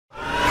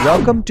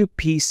Welcome to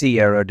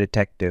PC Error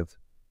Detective,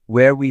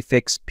 where we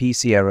fix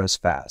PC errors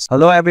fast.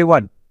 Hello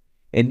everyone.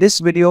 In this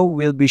video,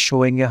 we'll be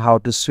showing you how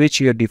to switch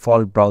your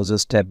default browser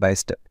step by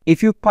step.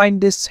 If you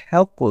find this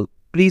helpful,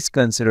 please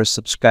consider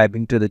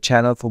subscribing to the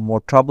channel for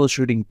more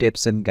troubleshooting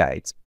tips and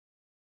guides.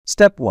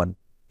 Step 1.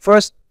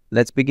 First,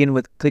 let's begin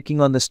with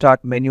clicking on the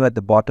Start menu at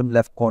the bottom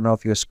left corner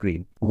of your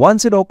screen.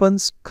 Once it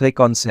opens, click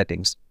on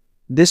Settings.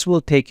 This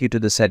will take you to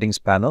the Settings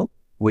panel,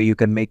 where you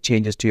can make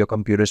changes to your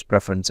computer's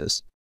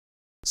preferences.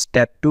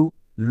 Step 2.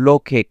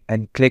 Locate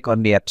and click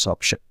on the Apps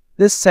option.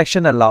 This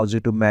section allows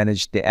you to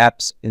manage the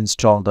apps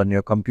installed on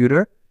your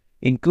computer,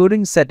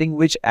 including setting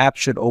which app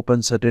should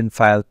open certain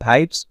file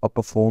types or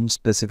perform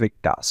specific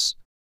tasks.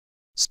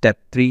 Step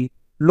 3.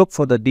 Look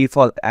for the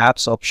Default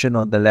Apps option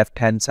on the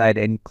left-hand side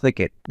and click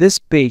it. This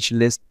page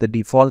lists the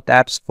default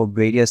apps for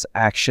various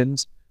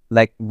actions,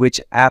 like which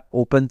app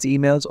opens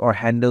emails or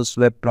handles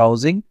web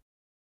browsing.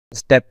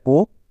 Step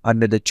 4.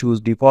 Under the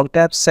Choose Default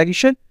Apps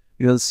section,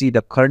 you will see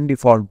the current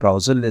default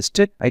browser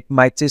listed. It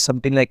might say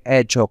something like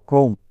Edge or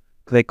Chrome.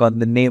 Click on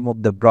the name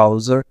of the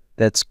browser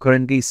that's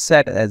currently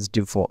set as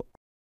default.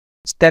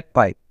 Step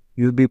 5.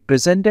 You will be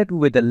presented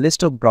with a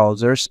list of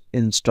browsers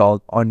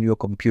installed on your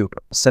computer.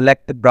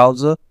 Select the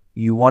browser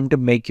you want to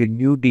make your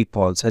new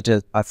default, such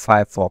as a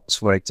Firefox,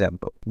 for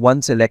example.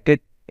 Once selected,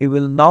 it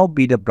will now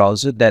be the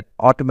browser that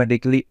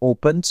automatically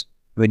opens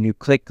when you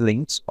click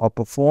links or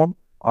perform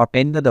or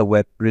enter the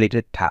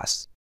web-related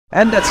tasks.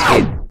 And that's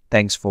it.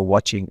 Thanks for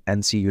watching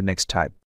and see you next time.